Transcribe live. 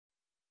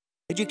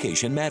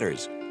Education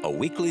Matters, a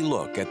weekly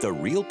look at the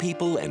real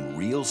people and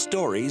real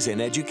stories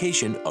in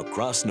education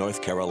across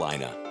North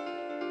Carolina.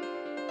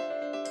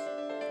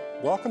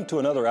 Welcome to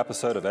another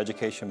episode of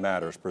Education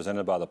Matters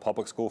presented by the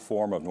Public School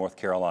Forum of North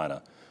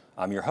Carolina.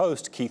 I'm your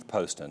host, Keith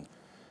Poston.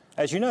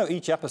 As you know,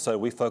 each episode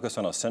we focus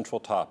on a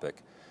central topic.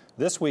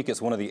 This week it's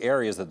one of the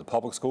areas that the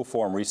Public School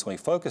Forum recently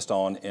focused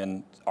on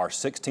in our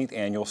 16th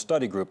annual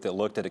study group that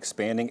looked at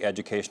expanding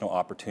educational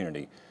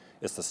opportunity.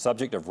 It's the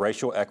subject of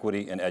racial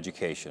equity in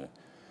education.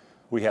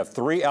 We have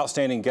three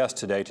outstanding guests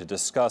today to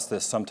discuss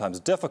this sometimes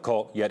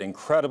difficult yet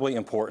incredibly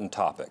important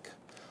topic.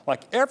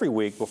 Like every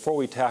week, before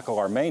we tackle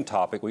our main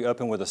topic, we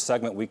open with a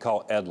segment we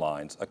call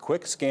Edlines, a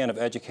quick scan of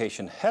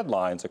education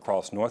headlines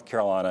across North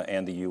Carolina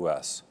and the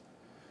U.S.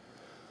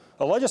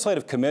 A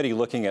legislative committee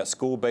looking at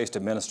school-based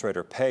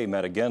administrator pay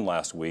met again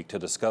last week to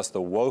discuss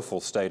the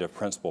woeful state of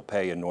principal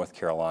pay in North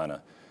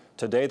Carolina.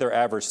 Today, their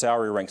average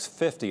salary ranks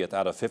 50th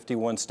out of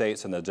 51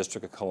 states in the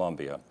District of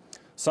Columbia.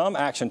 Some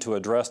action to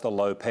address the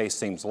low pay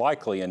seems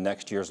likely in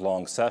next year's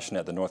long session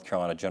at the North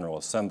Carolina General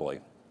Assembly.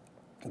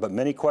 But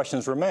many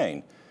questions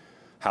remain.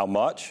 How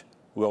much?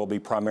 Will it be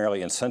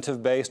primarily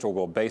incentive-based, or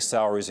will base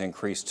salaries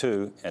increase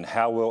too? And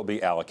how will it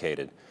be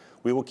allocated?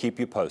 We will keep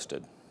you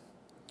posted.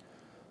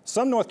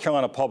 Some North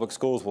Carolina public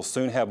schools will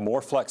soon have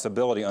more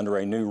flexibility under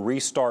a new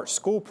Restart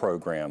School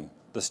program.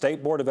 The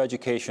State Board of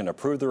Education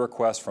approved the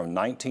request from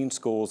 19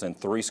 schools in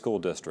 3 school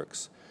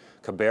districts: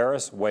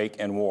 Cabarrus, Wake,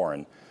 and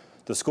Warren.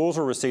 The schools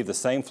will receive the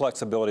same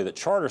flexibility that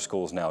charter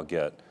schools now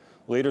get.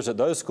 Leaders at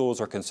those schools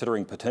are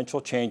considering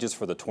potential changes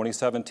for the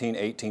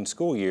 2017-18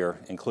 school year,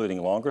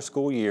 including longer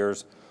school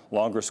years,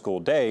 longer school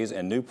days,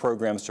 and new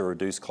programs to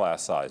reduce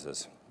class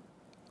sizes.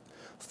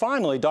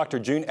 Finally, Dr.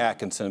 June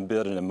Atkinson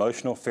bid an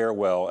emotional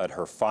farewell at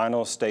her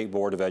final State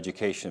Board of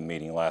Education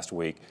meeting last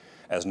week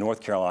as North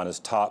Carolina's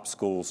top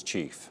schools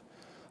chief.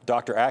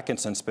 Dr.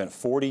 Atkinson spent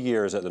 40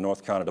 years at the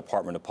North Carolina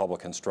Department of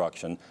Public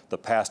Instruction, the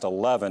past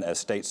 11 as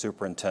state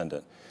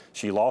superintendent.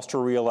 She lost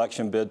her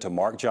re-election bid to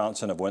Mark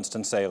Johnson of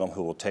Winston-Salem,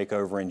 who will take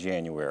over in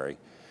January.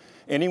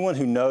 Anyone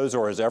who knows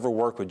or has ever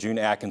worked with June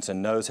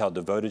Atkinson knows how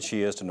devoted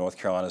she is to North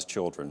Carolina's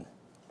children.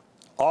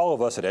 All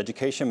of us at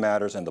Education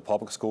Matters and the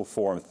Public School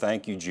Forum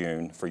thank you,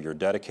 June, for your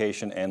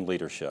dedication and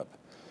leadership.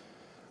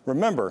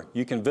 Remember,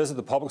 you can visit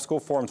the Public School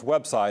Forum's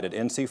website at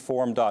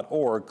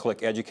ncforum.org,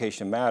 click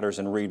Education Matters,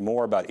 and read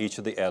more about each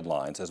of the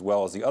Edlines, as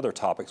well as the other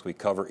topics we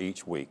cover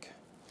each week.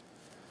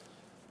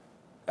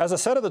 As I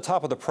said at the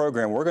top of the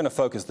program, we're going to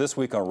focus this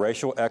week on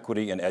racial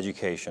equity in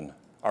education.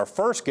 Our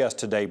first guest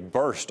today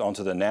burst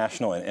onto the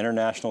national and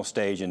international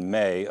stage in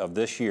May of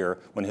this year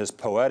when his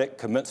poetic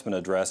commencement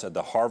address at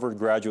the Harvard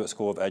Graduate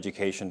School of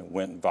Education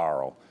went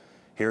viral.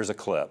 Here's a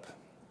clip.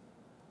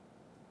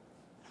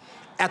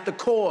 At the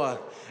core,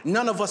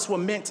 none of us were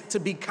meant to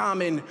be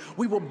common.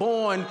 We were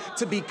born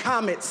to be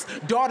comets,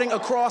 darting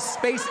across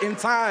space and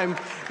time,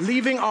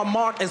 leaving our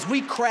mark as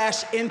we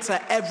crash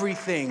into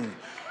everything.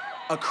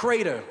 A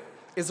crater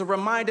is a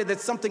reminder that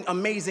something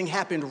amazing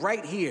happened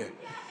right here,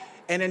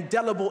 an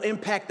indelible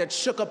impact that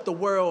shook up the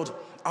world.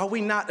 Are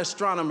we not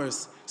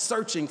astronomers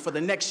searching for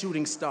the next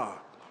shooting star?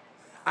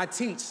 I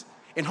teach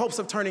in hopes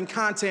of turning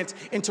content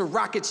into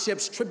rocket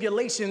ships,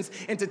 tribulations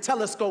into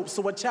telescopes,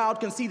 so a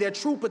child can see their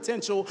true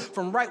potential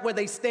from right where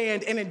they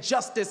stand. And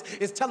injustice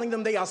is telling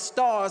them they are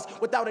stars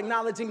without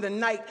acknowledging the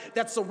night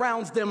that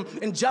surrounds them.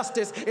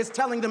 Injustice is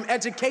telling them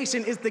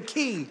education is the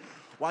key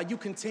while you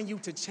continue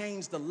to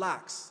change the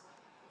locks.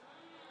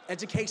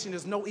 Education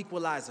is no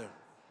equalizer.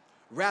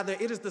 Rather,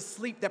 it is the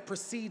sleep that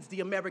precedes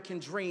the American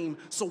dream.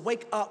 So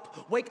wake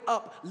up,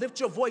 lift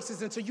your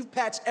voices until you've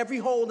patched every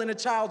hole in a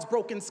child's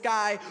broken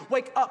sky.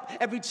 Wake up,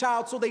 every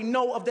child, so they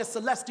know of their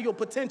celestial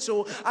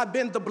potential. I've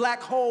been the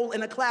black hole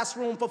in a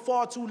classroom for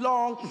far too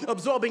long,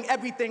 absorbing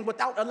everything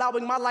without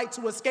allowing my light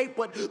to escape.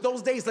 But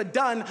those days are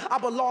done. I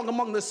belong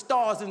among the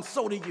stars, and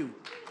so do you.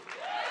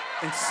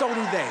 And so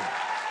do they.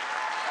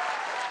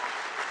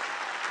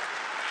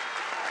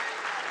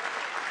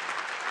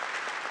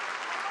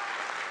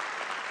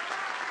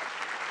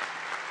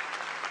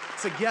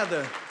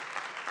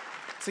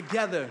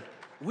 Together,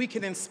 we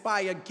can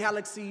inspire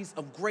galaxies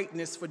of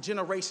greatness for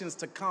generations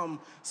to come.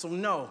 So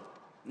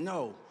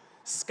no,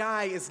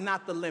 sky is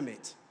not the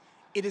limit.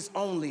 It is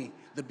only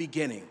the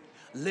beginning.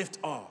 Lift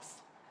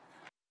off.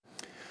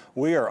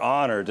 We are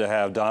honored to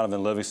have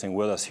Donovan Livingston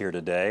with us here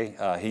today.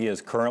 He is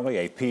currently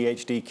a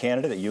Ph.D.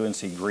 candidate at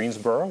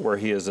UNC-Greensboro, where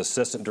he is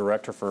Assistant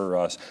Director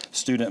for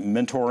Student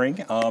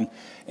Mentoring.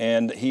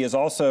 And he is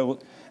also,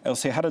 let's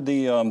see, how did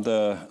the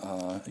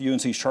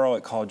UNC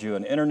Charlotte called you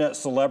an internet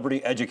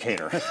celebrity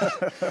educator?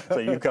 So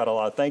you've got a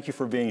lot. Thank you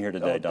for being here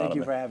today, Donovan. Thank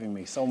you for having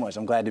me so much.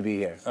 I'm glad to be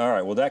here. All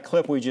right. Well, that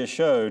clip we just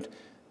showed,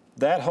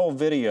 that whole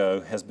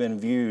video has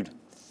been viewed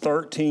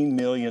 13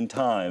 million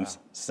times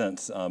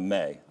since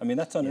May. I mean,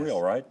 that's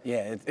unreal, right?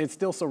 Yeah, it's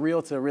still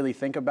surreal to really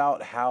think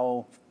about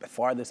how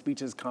far the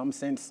speech has come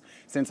since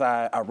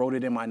I wrote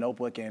it in my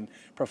notebook and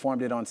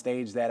performed it on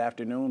stage that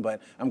afternoon.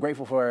 But I'm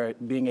grateful for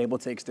being able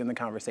to extend the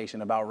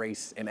conversation about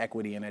race and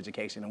equity in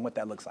education and what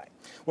that looks like.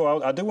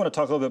 Well, I do want to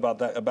talk a little bit about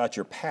that, about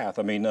your path.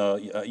 I mean,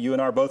 you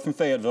and I are both from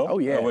Fayetteville, Oh,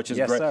 yeah. which is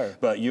Yes, great. sir.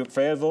 But you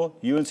Fayetteville,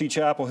 UNC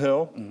Chapel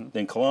Hill,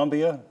 then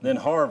Columbia, then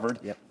Harvard.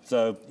 Yep.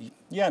 So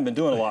you haven't been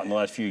doing a lot in the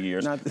last few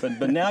years.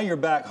 but now you're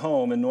back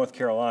home in North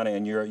Carolina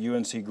and you're at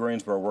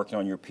UNC-Greensboro working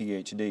on your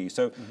Ph.D.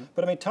 So,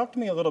 but I mean, talk to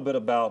me a little bit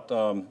about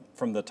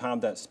from the time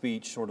that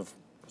speech, sort of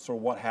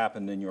what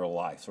happened in your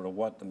life, sort of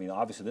what, I mean,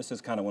 obviously this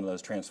is kind of one of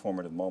those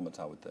transformative moments,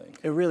 I would think.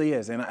 It really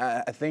is, and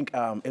I think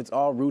it's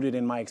all rooted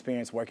in my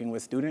experience working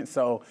with students.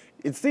 So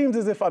it seems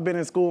as if I've been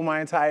in school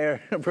my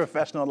entire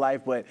professional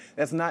life, but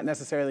that's not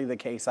necessarily the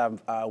case.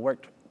 I've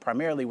worked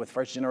primarily with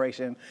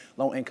first-generation,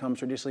 low-income,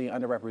 traditionally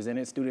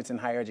underrepresented students in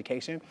higher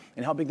education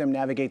and helping them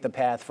navigate the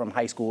path from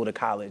high school to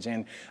college.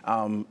 And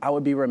I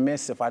would be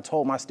remiss if I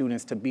told my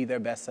students to be their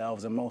best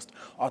selves and most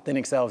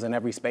authentic selves in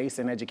every space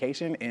in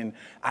education, and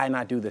I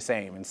not do the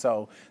same. And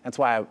so that's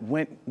why I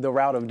went the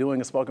route of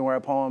doing a spoken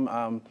word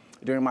poem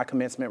during my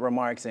commencement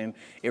remarks, and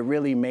it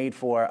really made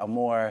for a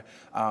more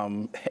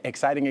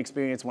exciting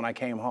experience when I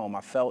came home.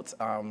 I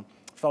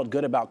felt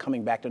good about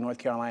coming back to North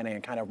Carolina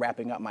and kind of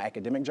wrapping up my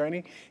academic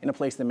journey in a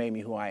place that made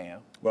me who I am.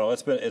 Well,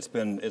 it's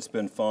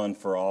been fun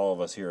for all of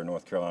us here in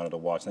North Carolina to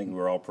watch. I think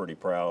we're all pretty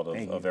proud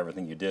of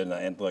everything you did.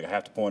 And look, I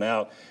have to point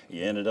out,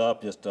 you ended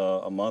up just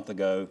a month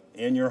ago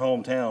in your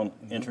hometown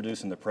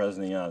introducing the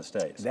President of the United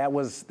States. That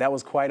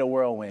was quite a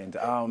whirlwind.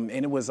 And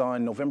it was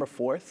on November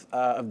 4th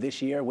of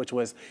this year, which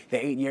was the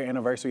 8-year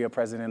anniversary of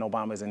President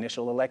Obama's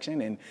initial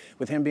election. And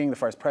with him being the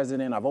first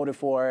president I voted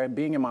for,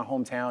 being in my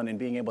hometown and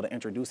being able to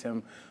introduce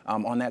him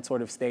on that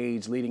sort of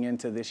stage leading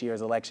into this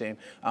year's election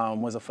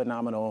was a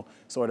phenomenal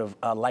sort of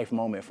life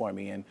moment for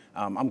me, and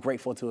I'm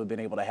grateful to have been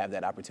able to have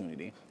that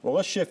opportunity. Well,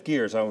 let's shift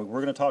gears. We're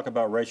going to talk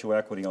about racial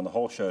equity on the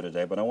whole show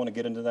today, but I want to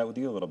get into that with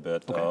you a little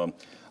bit. Okay.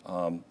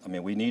 I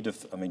mean, we need to,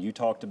 I mean, you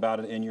talked about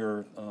it in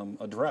your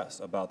address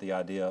about the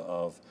idea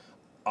of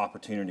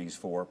opportunities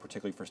for,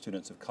 particularly for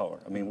students of color.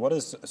 I mean, what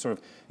is sort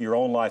of your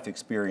own life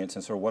experience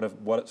and sort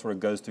of what sort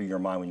of goes through your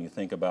mind when you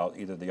think about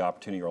either the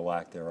opportunity or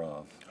lack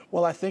thereof?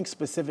 Well, I think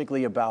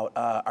specifically about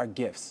our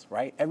gifts,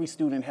 right? Every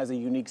student has a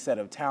unique set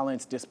of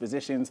talents,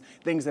 dispositions,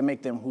 things that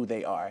make them who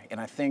they are. And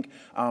I think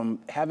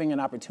having an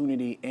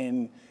opportunity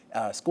in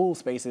school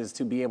spaces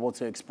to be able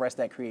to express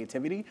that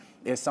creativity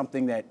is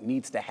something that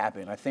needs to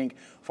happen. I think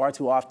far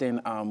too often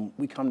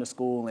we come to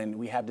school and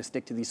we have to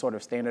stick to these sort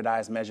of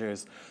standardized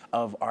measures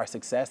of our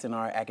success and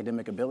our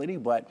academic ability,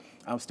 but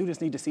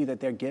students need to see that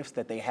their gifts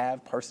that they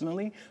have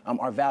personally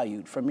are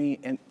valued. For me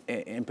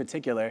in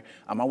particular,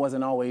 I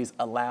wasn't always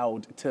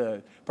allowed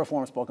to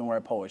perform spoken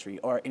word poetry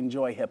or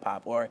enjoy hip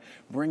hop or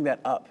bring that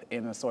up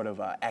in a sort of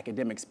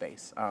academic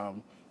space.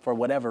 For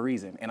whatever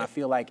reason. And I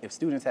feel like if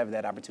students have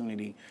that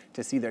opportunity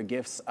to see their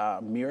gifts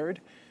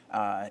mirrored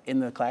in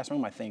the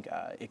classroom, I think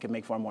it can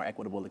make for a more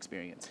equitable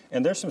experience.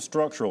 And there's some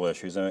structural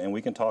issues, and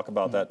we can talk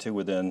about that too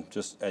within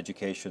just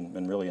education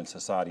and really in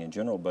society in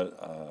general,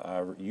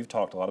 but you've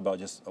talked a lot about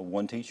just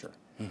one teacher.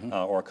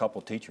 Or a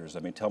couple teachers. I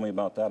mean, tell me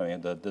about that. I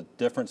mean, the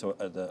difference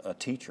a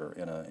teacher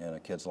in a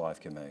kid's life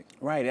can make.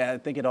 Right. I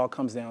think it all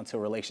comes down to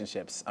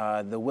relationships.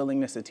 The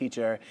willingness a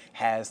teacher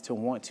has to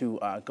want to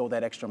go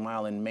that extra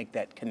mile and make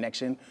that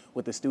connection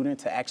with the student,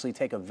 to actually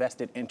take a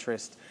vested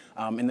interest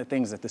in the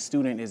things that the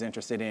student is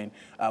interested in,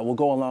 will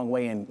go a long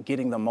way in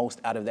getting the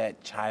most out of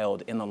that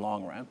child in the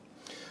long run.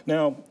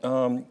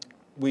 Now,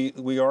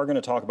 we are going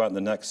to talk about in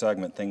the next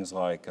segment things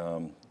like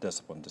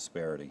discipline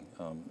disparity,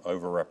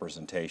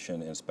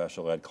 overrepresentation in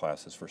special ed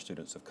classes for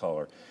students of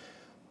color.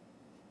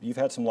 You've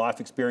had some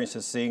life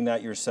experiences seeing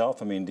that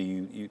yourself. I mean,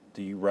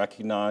 do you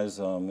recognize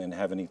and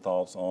have any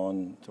thoughts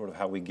on sort of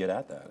how we get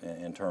at that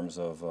in terms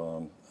of,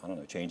 I don't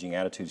know, changing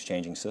attitudes,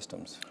 changing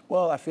systems?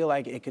 Well, I feel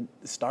like it could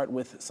start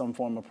with some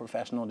form of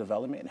professional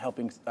development,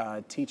 helping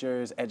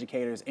teachers,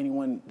 educators,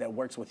 anyone that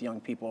works with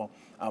young people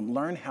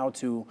learn how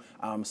to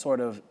sort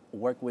of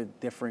work with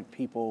different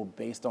people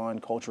based on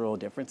cultural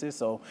differences.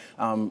 So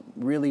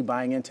really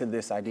buying into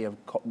this idea of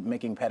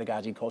making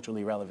pedagogy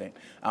culturally relevant.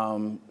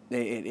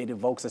 It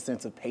evokes a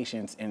sense of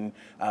patience and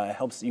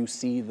helps you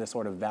see the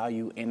sort of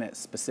value in that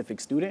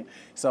specific student,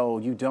 so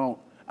you don't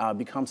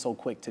become so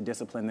quick to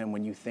discipline them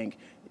when you think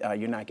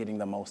you're not getting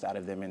the most out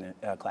of them in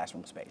a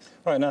classroom space.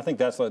 Right, and I think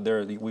that's like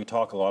we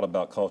talk a lot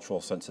about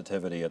cultural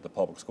sensitivity at the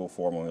public school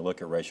forum when we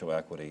look at racial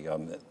equity. I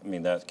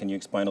mean, can you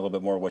explain a little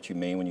bit more what you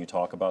mean when you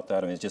talk about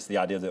that? I mean, it's just the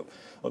idea that,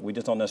 look, we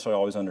just don't necessarily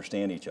always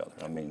understand each other.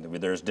 I mean,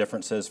 there's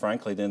differences,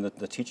 frankly, then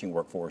the teaching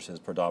workforce is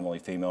predominantly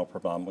female,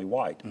 predominantly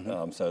white.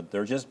 So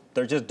they're just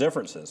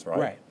differences, right?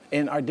 Right.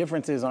 And our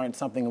differences aren't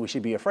something we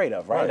should be afraid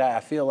of, right? I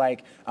feel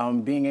like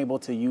being able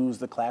to use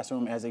the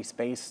classroom as a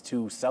space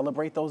to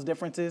celebrate those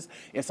differences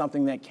is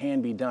something that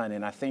can be done.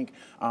 And I think,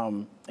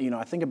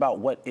 I think about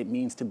what it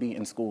means to be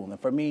in school. And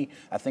for me,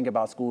 I think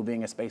about school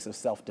being a space of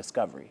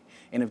self-discovery.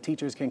 And if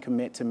teachers can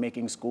commit to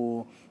making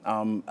school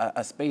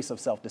a space of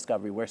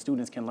self-discovery where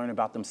students can learn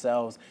about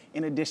themselves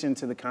in addition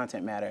to the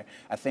content matter,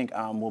 I think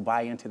we'll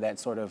buy into that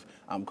sort of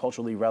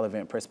culturally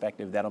relevant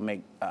perspective that'll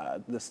make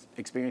the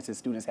experiences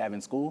students have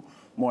in school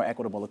more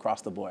equitable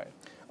across the board.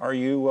 Are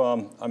you,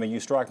 I mean, you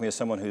strike me as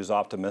someone who's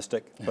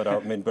optimistic, but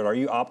are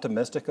you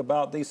optimistic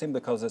about these things?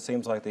 Because it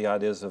seems like the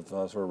ideas of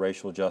sort of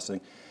racial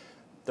adjusting,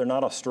 they're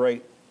not a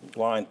straight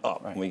line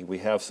up. Right. We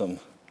have some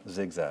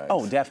zigzags.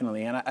 Oh,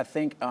 definitely. And I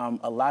think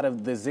a lot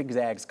of the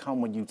zigzags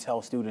come when you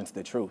tell students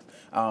the truth.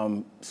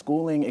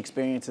 Schooling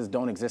experiences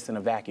don't exist in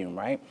a vacuum,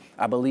 right?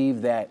 I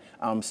believe that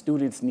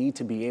students need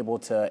to be able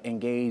to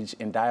engage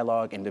in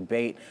dialogue and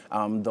debate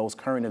those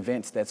current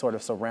events that sort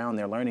of surround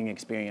their learning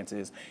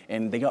experiences,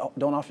 and they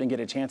don't often get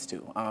a chance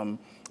to.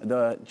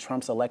 The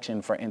Trump's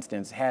election, for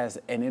instance, has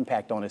an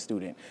impact on a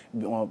student,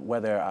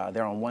 whether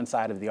they're on one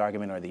side of the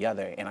argument or the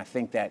other. And I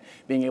think that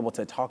being able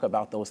to talk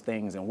about those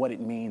things and what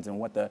it means and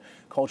what the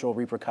cultural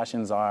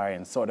repercussions are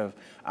and sort of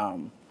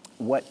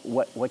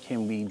what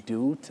can we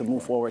do to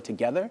move forward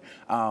together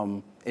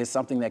is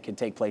something that can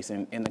take place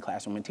in the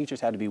classroom, and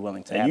teachers have to be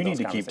willing to have those conversations.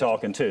 And you need to keep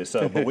talking too,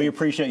 so, but we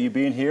appreciate you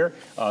being here.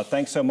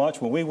 Thanks so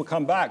much. When we will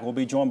come back, we'll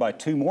be joined by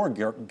two more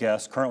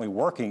guests currently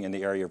working in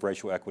the area of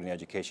racial equity in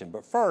education.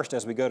 But first,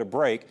 as we go to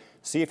break,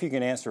 see if you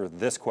can answer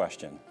this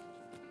question.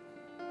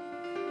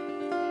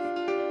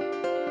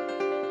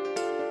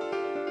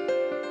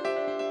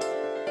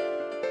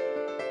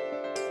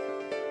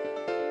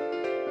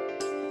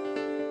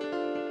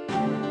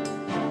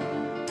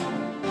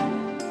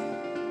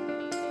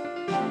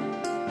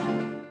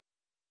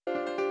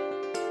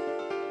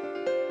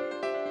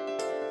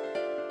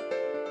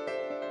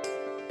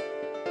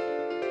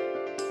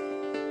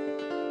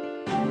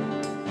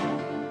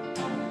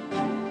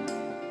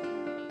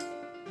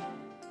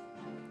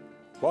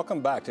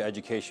 Welcome back to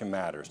Education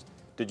Matters.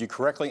 Did you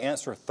correctly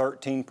answer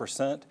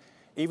 13%?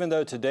 Even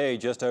though today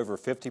just over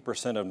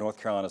 50% of North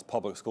Carolina's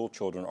public school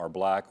children are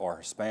Black or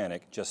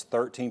Hispanic, just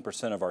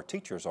 13% of our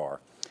teachers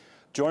are.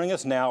 Joining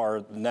us now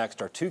are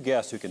two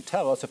guests who can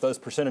tell us if those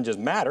percentages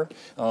matter.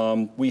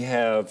 We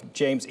have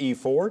James E.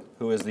 Ford,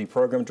 who is the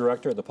Program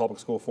Director at the Public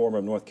School Forum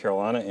of North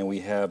Carolina, and we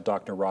have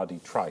Dr. Rodney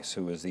Trice,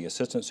 who is the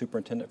Assistant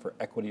Superintendent for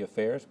Equity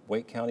Affairs,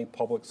 Wake County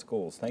Public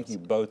Schools. Thank you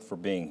both for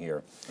being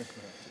here.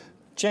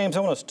 James, I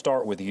want to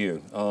start with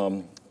you.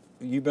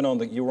 You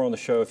were on the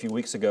show a few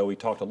weeks ago. We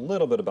talked a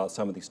little bit about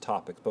some of these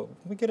topics, but when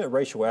we get at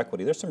racial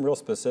equity, there's some real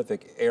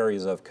specific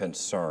areas of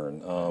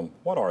concern.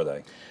 What are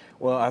they?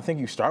 Well, I think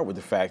you start with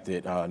the fact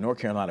that North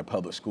Carolina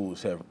public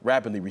schools have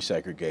rapidly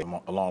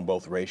resegregated along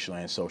both racial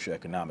and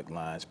socioeconomic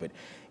lines. But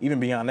even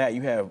beyond that,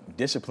 you have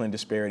discipline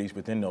disparities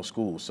within those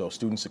schools. So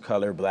students of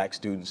color, Black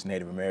students,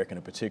 Native American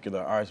in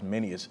particular, are as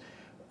many as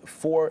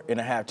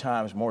 4.5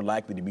 times more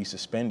likely to be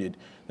suspended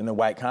than the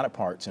white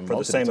counterparts. And for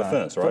the same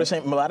offense, right?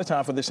 A lot of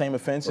time for the same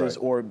offenses,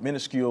 right, or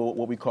minuscule,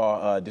 what we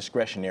call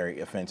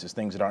discretionary offenses,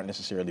 things that aren't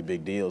necessarily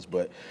big deals.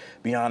 But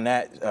beyond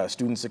that,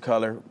 students of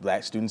color,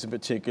 Black students in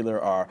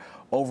particular, are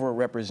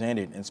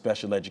overrepresented in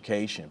special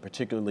education,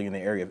 particularly in the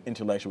area of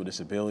intellectual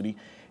disability.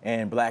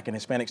 And Black and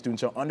Hispanic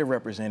students are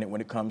underrepresented when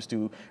it comes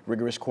to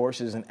rigorous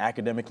courses and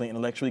academically and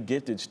intellectually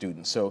gifted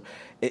students. So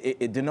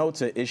it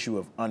denotes an issue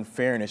of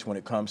unfairness when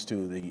it comes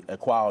to the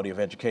equality of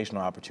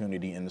educational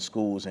opportunity in the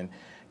schools. And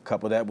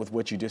couple that with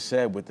what you just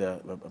said, with a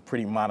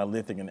pretty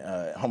monolithic and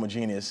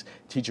homogeneous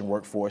teaching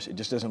workforce, it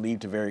just doesn't lead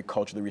to very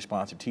culturally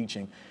responsive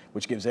teaching,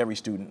 which gives every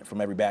student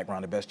from every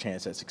background the best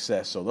chance at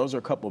success. So those are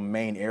a couple of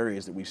main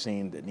areas that we've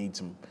seen that need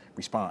some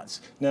response.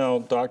 Now,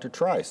 Dr.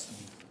 Trice,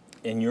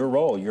 in your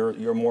role,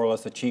 you're more or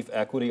less the Chief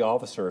Equity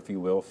Officer, if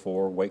you will,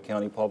 for Wake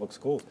County Public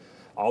Schools.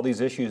 All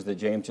these issues that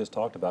James just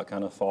talked about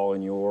kind of fall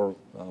in your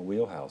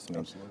wheelhouse. I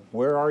mean,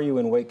 where are you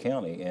in Wake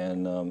County,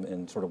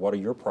 and sort of what are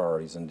your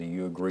priorities, and do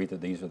you agree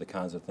that these are the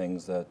kinds of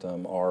things that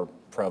are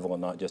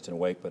prevalent not just in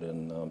Wake but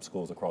in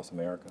schools across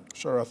America?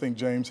 Sure, I think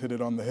James hit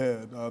it on the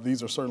head.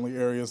 These are certainly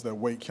areas that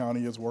Wake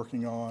County is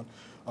working on.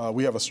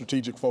 We have a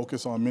strategic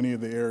focus on many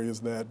of the areas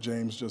that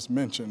James just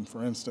mentioned.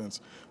 For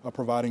instance,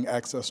 providing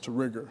access to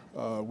rigor.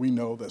 We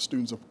know that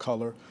students of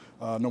color,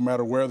 no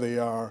matter where they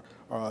are,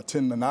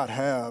 tend to not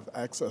have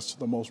access to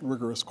the most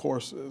rigorous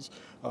courses.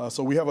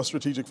 So we have a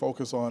strategic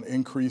focus on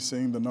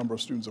increasing the number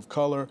of students of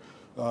color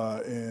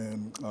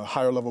in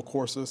higher level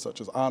courses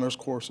such as honors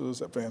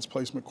courses, advanced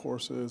placement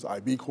courses,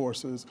 IB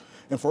courses.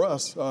 And for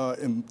us,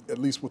 at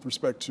least with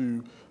respect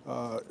to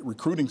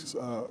recruiting,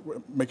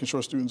 making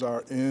sure students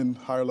are in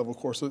higher level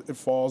courses, it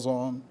falls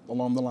along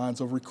the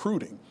lines of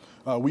recruiting.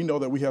 We know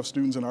that we have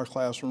students in our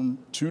classroom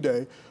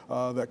today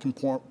that can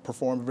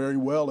perform very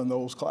well in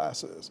those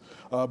classes.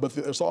 But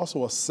there's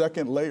also a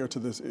second layer to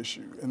this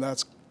issue, and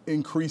that's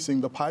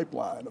increasing the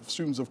pipeline of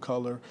students of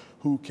color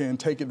who can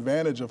take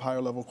advantage of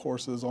higher level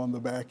courses on the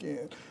back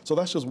end. So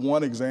that's just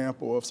one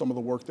example of some of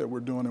the work that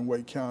we're doing in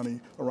Wake County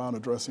around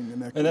addressing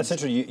inequities. And that's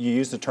interesting, you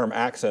use the term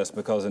access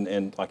because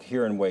in like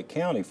here in Wake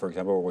County, for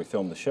example, where we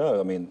filmed the show,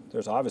 I mean,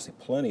 there's obviously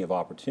plenty of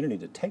opportunity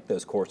to take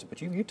those courses,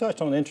 but you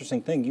touched on an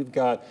interesting thing. You've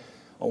got,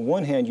 on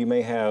one hand, you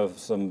may have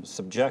some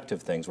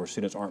subjective things where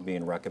students aren't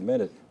being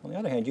recommended. On the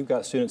other hand, you've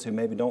got students who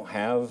maybe don't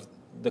have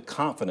the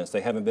confidence, they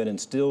haven't been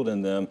instilled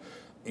in them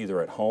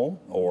either at home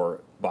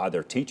or by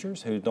their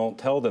teachers who don't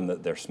tell them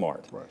that they're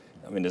smart. Right.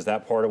 I mean, is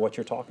that part of what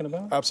you're talking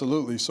about?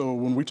 Absolutely. So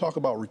when we talk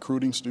about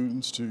recruiting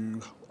students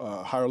to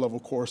higher level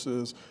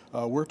courses,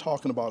 we're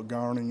talking about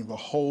garnering the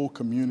whole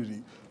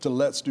community to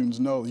let students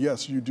know,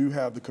 yes, you do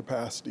have the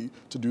capacity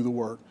to do the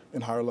work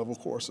in higher level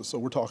courses. So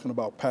we're talking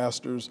about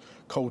pastors,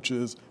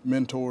 coaches,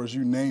 mentors,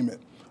 you name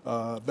it,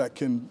 that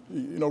can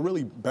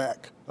really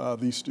back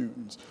these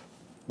students.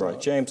 Right.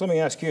 James, let me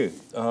ask you,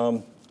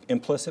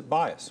 implicit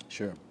bias.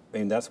 Sure. I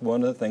mean, that's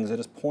one of the things that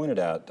is pointed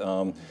at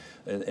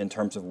in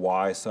terms of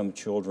why some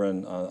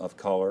children of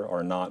color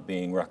are not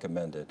being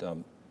recommended.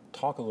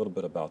 Talk a little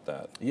bit about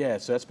that. Yeah,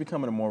 so that's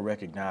becoming a more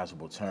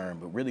recognizable term,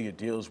 but really it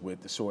deals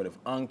with the sort of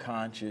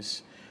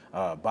unconscious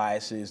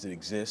biases that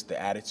exist,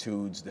 the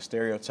attitudes, the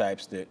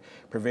stereotypes that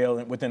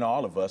prevail within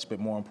all of us, but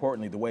more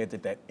importantly, the way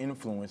that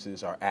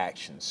influences our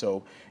actions.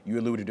 So you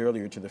alluded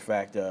earlier to the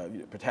fact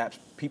perhaps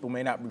people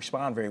may not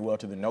respond very well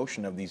to the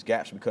notion of these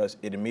gaps because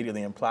it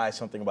immediately implies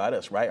something about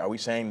us, right? Are we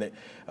saying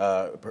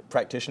that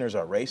practitioners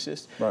are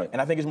racist? Right. And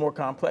I think it's more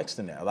complex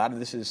than that. A lot of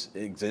this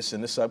exists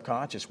in the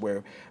subconscious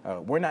where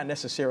we're not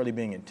necessarily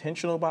being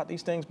intentional about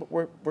these things, but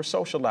we're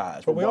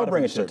socialized. But we all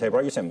bring it to the table,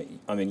 right? You're saying,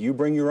 I mean, you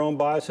bring your own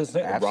biases,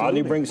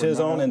 Rodney brings his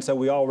own, and so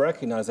we all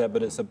recognize that,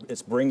 but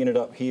it's bringing it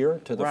up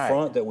here to the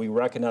front that we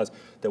recognize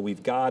that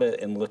we've got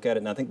it and look at it.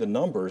 And I think the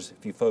numbers,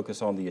 if you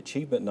focus on the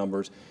achievement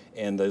numbers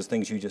and those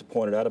things you just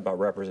pointed out about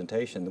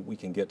representation, that we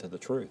can get to the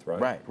truth,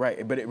 right?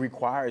 Right. But it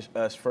requires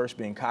us first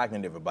being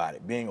cognitive about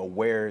it, being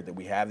aware that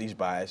we have these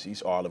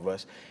biases, all of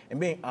us,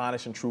 and being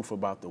honest and truthful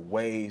about the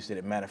ways that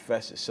it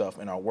manifests itself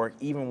in our work,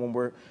 even when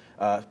we're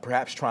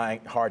perhaps trying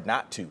hard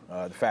not to.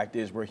 The fact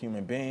is we're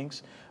human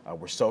beings.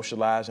 We're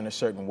socialized in a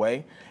certain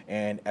way,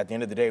 and at the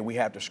end of the day, we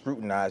have to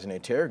scrutinize and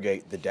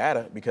interrogate the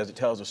data because it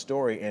tells a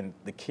story, and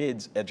the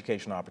kids'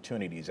 educational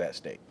opportunities at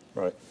stake.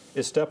 Right.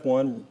 Is step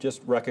one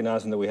just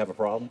recognizing that we have a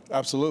problem?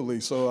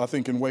 Absolutely. So I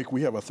think in Wake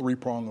we have a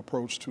three-prong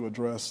approach to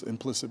address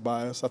implicit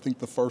bias. I think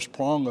the first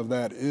prong of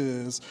that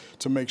is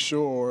to make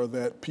sure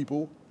that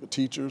people,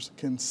 teachers,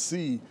 can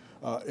see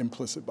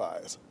implicit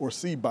bias or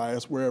see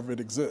bias wherever it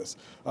exists.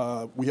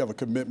 We have a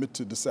commitment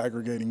to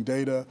disaggregating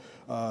data,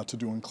 to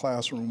doing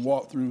classroom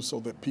walkthroughs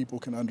so that people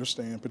can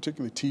understand,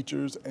 particularly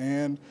teachers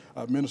and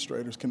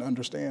administrators can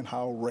understand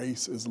how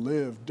race is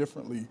lived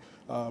differently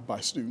by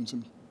students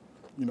and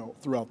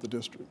throughout the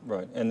district.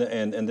 Right, and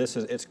this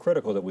is, it's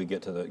critical that we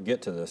get to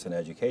this in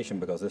education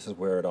because this is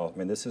where it all. I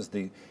mean,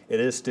 it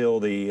is still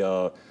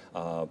the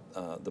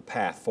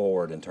path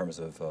forward in terms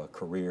of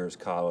careers,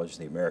 college,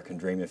 the American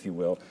dream, if you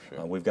will.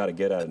 Sure. We've got to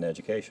get at it in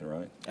education,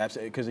 right?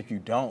 Absolutely, because if you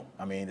don't,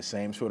 I mean, the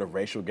same sort of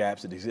racial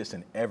gaps that exist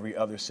in every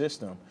other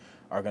system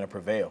are going to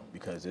prevail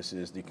because this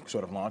is the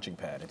sort of launching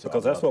pad.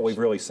 Because that's what we've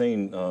really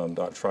seen,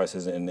 Dr. Trice,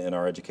 is in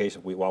our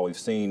education. While we've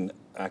seen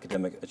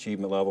academic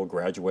achievement level,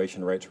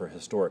 graduation rates were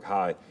historic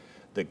high,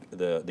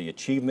 the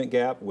achievement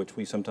gap, which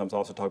we sometimes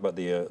also talk about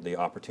the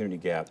opportunity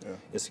gap,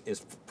 is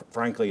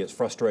frankly, it's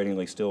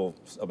frustratingly still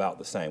about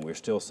the same. We're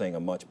still seeing a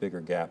much bigger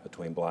gap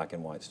between black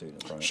and white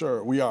students, right?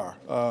 Sure, we are.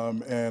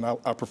 And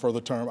I prefer the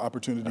term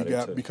opportunity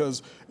gap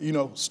because,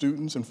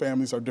 students and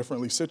families are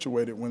differently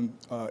situated when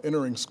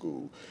entering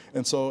school.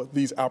 And so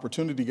these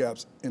opportunity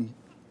gaps in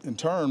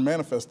turn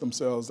manifest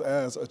themselves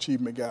as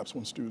achievement gaps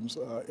when students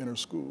enter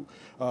school.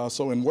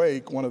 So in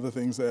Wake, one of the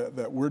things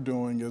that we're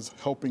doing is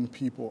helping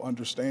people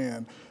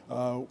understand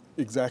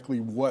exactly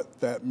what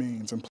that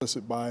means.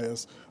 Implicit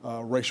bias,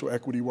 racial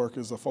equity work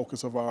is a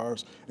focus of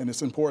ours, and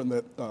it's important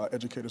that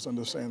educators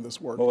understand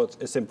this work. Well,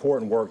 it's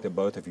important work that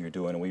both of you are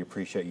doing, and we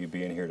appreciate you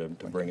being here to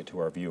bring it to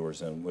our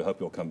viewers, and we hope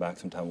you'll come back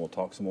sometime. We'll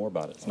talk some more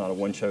about it. It's not a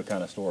one-show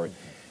kind of story.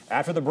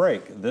 After the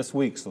break, this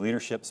week's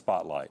Leadership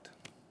Spotlight.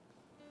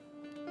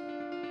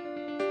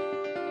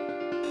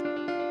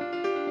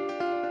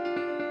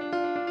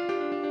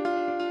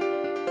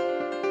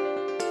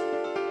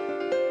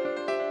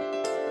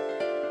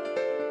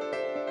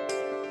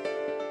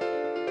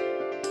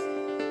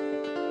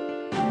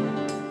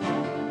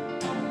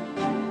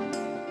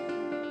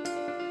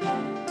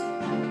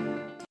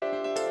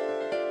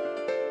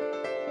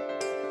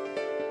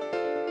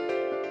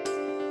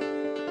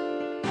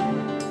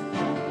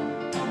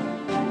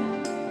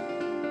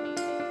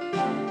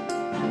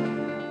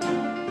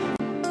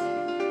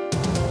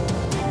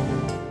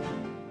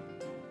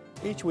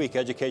 Each week,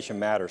 Education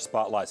Matters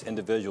spotlights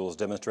individuals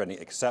demonstrating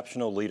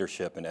exceptional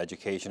leadership in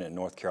education in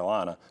North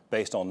Carolina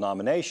based on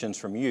nominations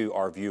from you,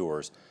 our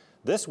viewers.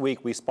 This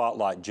week, we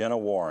spotlight Jenna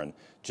Warren.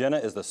 Jenna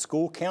is the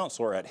school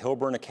counselor at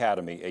Hilburn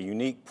Academy, a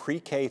unique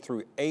pre-K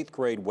through 8th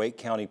grade Wake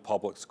County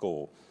public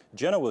school.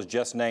 Jenna was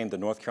just named the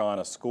North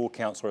Carolina School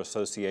Counselor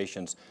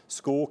Association's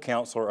School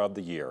Counselor of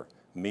the Year.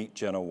 Meet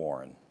Jenna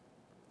Warren.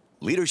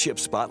 Leadership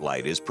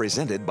Spotlight is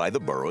presented by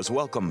the Borough's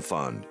Welcome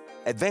Fund,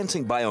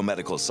 advancing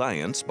biomedical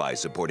science by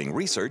supporting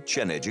research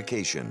and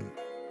education.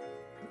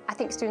 I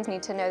think students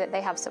need to know that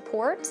they have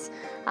supports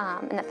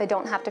and that they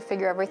don't have to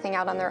figure everything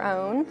out on their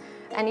own.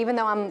 And even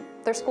though I'm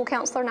their school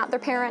counselor, not their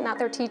parent, not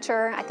their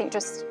teacher, I think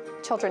just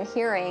children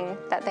hearing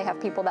that they have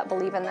people that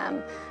believe in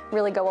them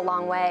really go a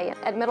long way.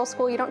 At middle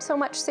school, you don't so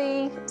much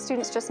see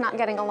students just not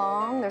getting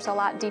along. There's a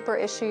lot deeper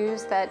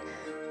issues that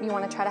you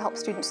want to try to help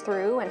students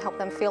through and help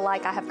them feel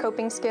like I have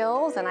coping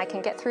skills and I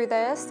can get through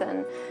this,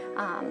 and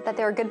that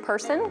they're a good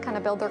person, kind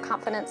of build their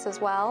confidence as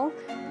well.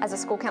 As a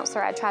school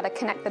counselor, I try to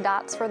connect the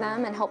dots for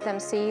them and help them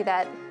see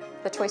that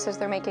the choices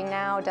they're making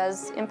now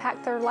does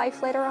impact their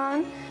life later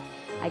on.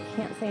 I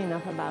can't say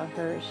enough about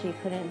her. She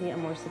couldn't be a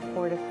more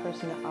supportive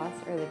person to us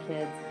or the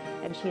kids,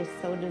 and she is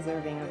so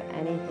deserving of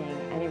anything,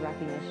 any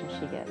recognition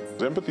she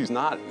gets. Empathy is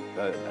not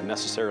a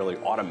necessarily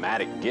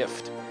automatic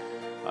gift.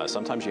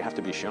 Sometimes you have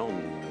to be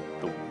shown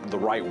the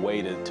right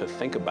way to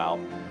think about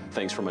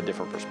things from a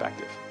different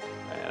perspective.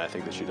 And I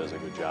think that she does a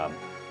good job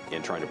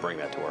in trying to bring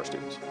that to our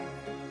students.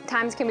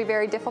 Times can be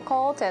very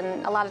difficult,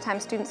 and a lot of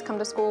times students come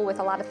to school with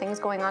a lot of things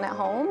going on at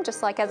home,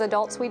 just like as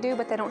adults we do,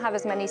 but they don't have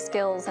as many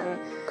skills and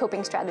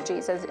coping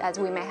strategies as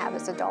we may have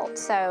as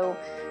adults. So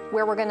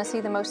where we're going to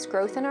see the most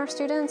growth in our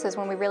students is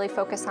when we really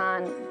focus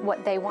on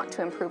what they want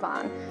to improve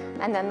on.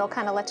 And then they'll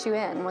kind of let you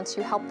in. Once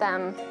you help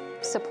them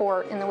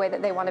support in the way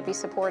that they want to be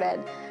supported,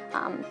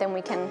 then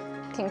we can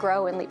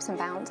grow in leaps and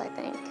bounds, I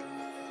think.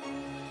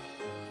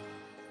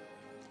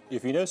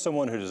 If you know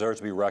someone who deserves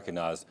to be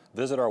recognized,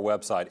 visit our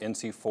website,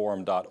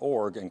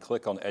 ncforum.org, and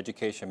click on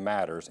Education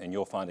Matters, and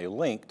you'll find a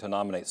link to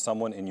nominate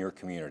someone in your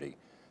community.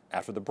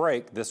 After the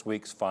break, this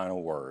week's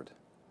final word.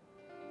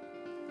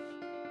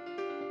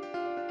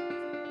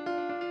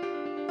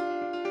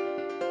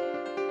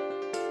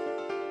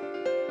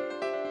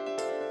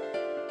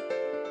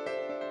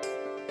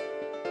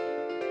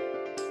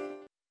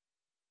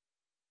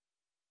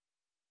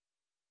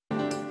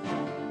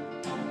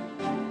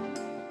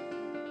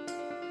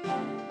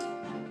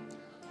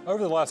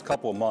 Over the last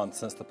couple of months,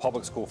 since the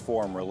Public School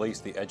Forum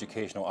released the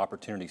Educational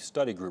Opportunity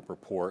Study Group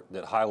report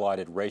that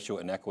highlighted racial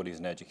inequities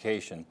in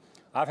education,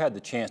 I've had the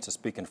chance to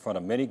speak in front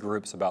of many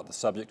groups about the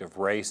subject of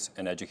race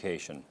and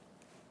education.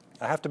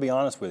 I have to be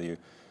honest with you,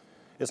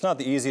 it's not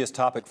the easiest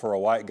topic for a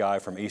white guy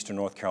from Eastern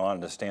North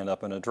Carolina to stand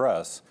up and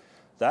address.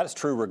 That's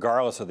true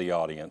regardless of the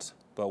audience,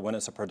 but when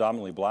it's a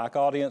predominantly black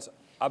audience,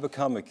 I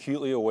become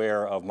acutely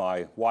aware of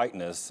my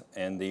whiteness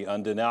and the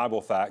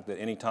undeniable fact that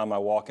anytime I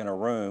walk in a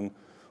room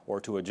or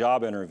to a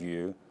job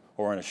interview,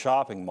 or in a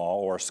shopping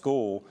mall or a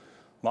school,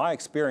 my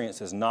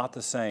experience is not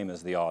the same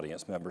as the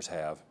audience members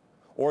have,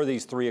 or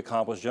these three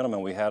accomplished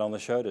gentlemen we had on the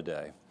show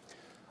today.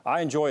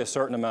 I enjoy a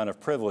certain amount of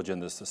privilege in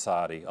this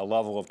society, a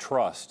level of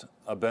trust,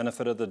 a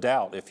benefit of the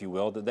doubt, if you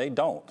will, that they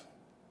don't,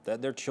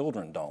 that their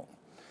children don't.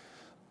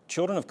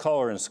 Children of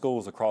color in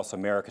schools across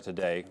America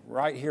today,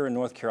 right here in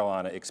North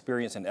Carolina,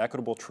 experience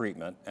inequitable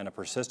treatment and a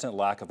persistent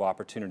lack of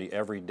opportunity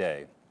every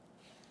day.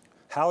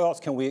 How else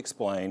can we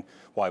explain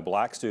why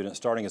black students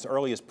starting as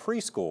early as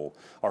preschool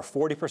are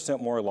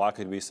 40% more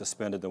likely to be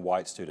suspended than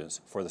white students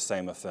for the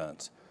same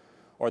offense?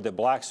 Or that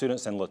black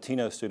students and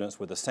Latino students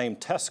with the same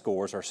test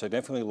scores are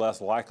significantly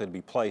less likely to be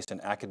placed in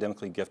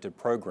academically gifted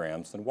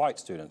programs than white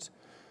students,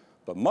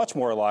 but much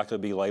more likely to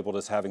be labeled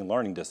as having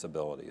learning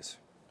disabilities?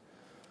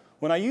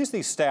 When I use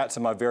these stats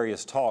in my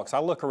various talks, I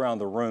look around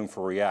the room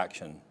for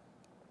reaction.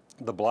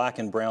 The black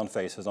and brown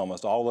faces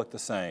almost all look the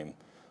same,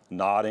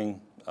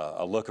 nodding,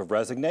 a look of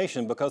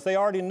resignation because they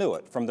already knew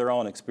it from their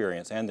own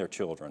experience and their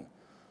children.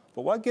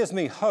 But what gives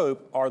me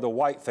hope are the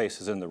white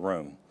faces in the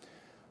room,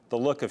 the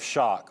look of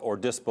shock or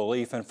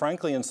disbelief, and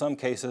frankly, in some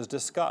cases,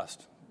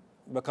 disgust.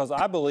 Because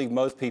I believe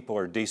most people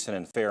are decent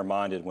and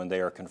fair-minded when they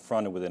are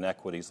confronted with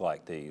inequities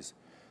like these.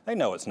 They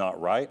know it's not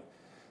right.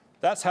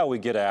 That's how we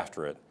get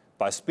after it,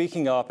 by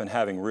speaking up and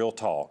having real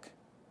talk.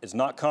 It's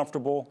not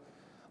comfortable,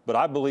 but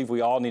I believe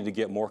we all need to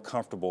get more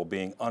comfortable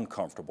being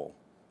uncomfortable.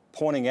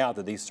 Pointing out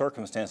that these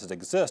circumstances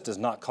exist is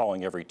not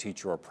calling every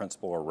teacher or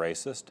principal a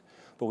racist,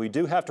 but we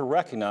do have to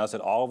recognize that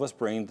all of us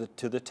bring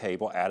to the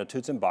table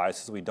attitudes and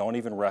biases we don't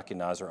even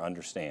recognize or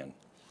understand.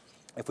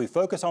 If we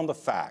focus on the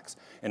facts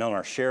and on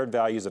our shared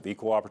values of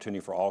equal opportunity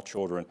for all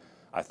children,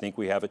 I think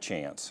we have a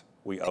chance.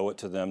 We owe it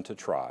to them to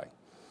try.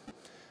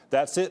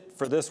 That's it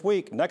for this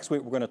week. Next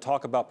week, we're going to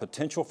talk about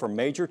potential for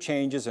major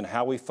changes in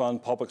how we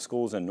fund public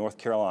schools in North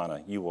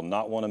Carolina. You will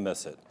not want to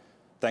miss it.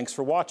 Thanks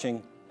for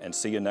watching, and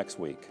see you next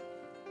week.